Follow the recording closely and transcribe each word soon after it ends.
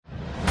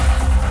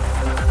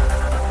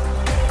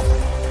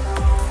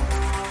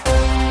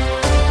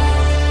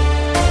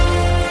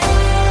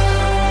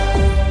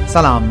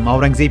سلام،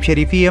 اورنګزیب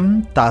شریفی یم.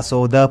 تاسو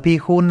د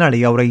پیښو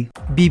نړۍ اورئ.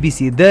 بي بي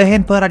سي د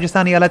هند په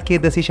راجستان ایالت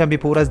کې د سه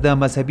شنبې په ورځ د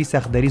مذهبي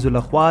سختدریزو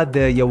لخوا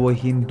د یو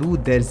هندو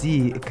درزي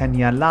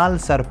کنیالال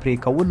سر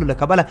پرې کولو له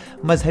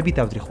کبله مذهبي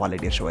تاوتریخوالی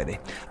ډیر شوی دی.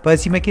 په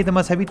سیمه کې د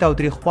مذهبي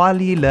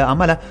تاوتریخوالي له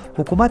امله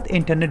حکومت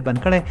انټرنیټ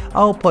بند کړی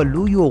او په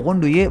لویو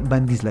غونډو یې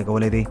بندیز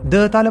لګولی دی.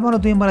 د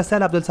طالبانو دویم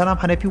مرستیال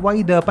عبدالسلام حنفي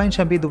وایي د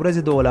پنجشنبې د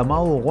ورځې د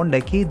علماو غونډه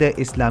کې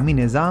د اسلامي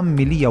نظام،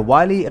 ملي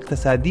یووالي،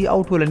 اقتصادي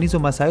او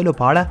ټولنیزو مسایلو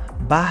په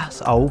اړه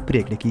بحث او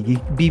پریکړه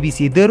کیږي. بي بي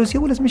سي د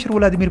روسیې ولسمشر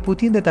ولادیمیر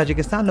پوتین د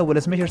تاجکستان له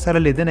ولسمشر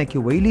سره لیدنه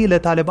کې ویلي له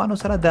طالبانو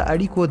سره د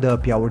اړیکو د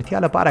پیاوړتیا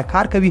لپاره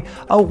کار کوي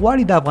او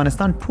غواړي د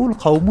افغانستان ټول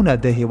قومونه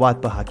د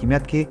هیواد په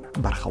حاکمیت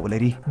کې برخه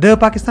ولري. د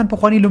پاکستان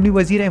پخوانی لومړي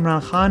وزیر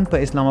عمران خان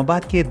په اسلام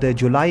آباد کې د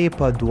جولای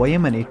په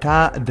 2مه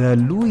نیټه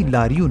د لوی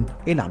لاریون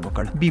اعلان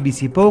وکړ. بي بي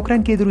سي په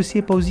اوکراین کې د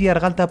روسیې پوځي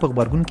یرغل ته په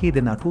غبرګون کې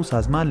د ناتو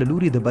سازمان له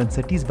لوري د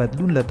بنسټیز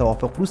بدلون له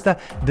توافق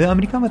وروسته د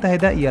امریکا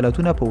متحده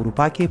ایالاتونو په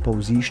اروپا کې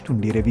پوځي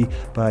شتون ډیروي.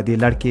 په دې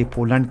لړ کې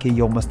پولند کې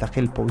یو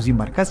مستقل پوځي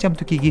مرکز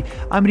چمتو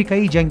کیږي،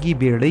 امریکایي جنگي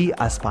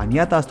بیړۍ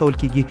اسپانیا ته استول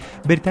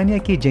کیږي، برتانیا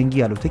کې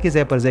جنگي الوتکې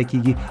ځای پر ځای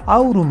کیږي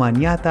او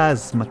رومانیا ته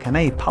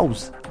ځمکنی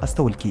پوځ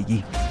استول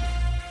کیږي.